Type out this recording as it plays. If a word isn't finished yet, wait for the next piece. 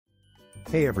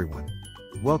Hey everyone!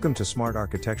 Welcome to Smart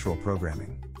Architectural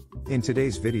Programming. In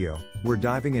today's video, we're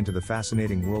diving into the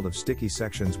fascinating world of sticky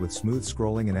sections with smooth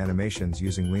scrolling and animations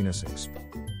using Lenis.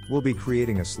 We'll be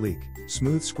creating a sleek,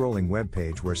 smooth scrolling web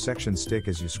page where sections stick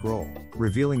as you scroll,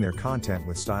 revealing their content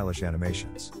with stylish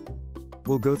animations.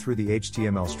 We'll go through the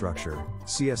HTML structure,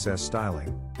 CSS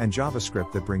styling, and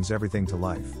JavaScript that brings everything to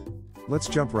life. Let's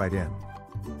jump right in.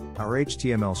 Our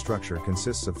HTML structure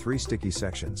consists of 3 sticky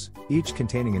sections, each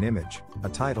containing an image, a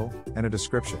title, and a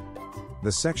description.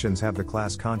 The sections have the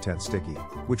class content sticky,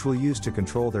 which we'll use to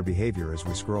control their behavior as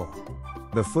we scroll.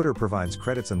 The footer provides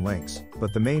credits and links,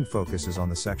 but the main focus is on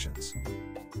the sections.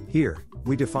 Here,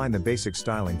 we define the basic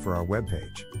styling for our web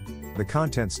page. The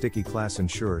content sticky class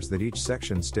ensures that each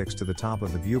section sticks to the top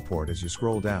of the viewport as you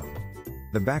scroll down.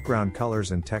 The background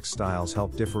colors and text styles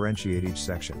help differentiate each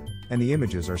section, and the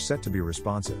images are set to be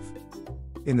responsive.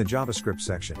 In the JavaScript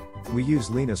section, we use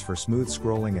Lenis for smooth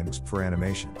scrolling and GSAP for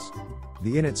animations.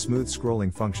 The init smooth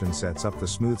scrolling function sets up the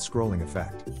smooth scrolling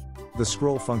effect. The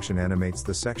scroll function animates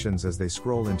the sections as they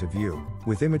scroll into view,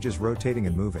 with images rotating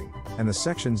and moving, and the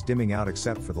sections dimming out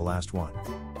except for the last one.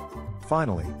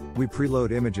 Finally, we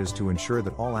preload images to ensure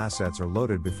that all assets are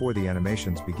loaded before the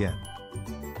animations begin.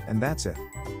 And that's it.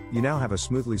 You now have a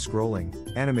smoothly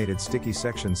scrolling, animated sticky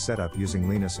section setup using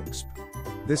Lenis and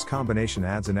GSAP. This combination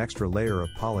adds an extra layer of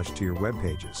polish to your web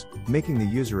pages, making the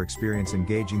user experience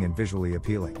engaging and visually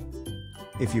appealing.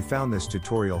 If you found this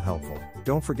tutorial helpful,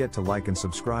 don't forget to like and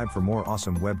subscribe for more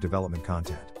awesome web development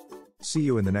content. See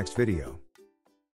you in the next video.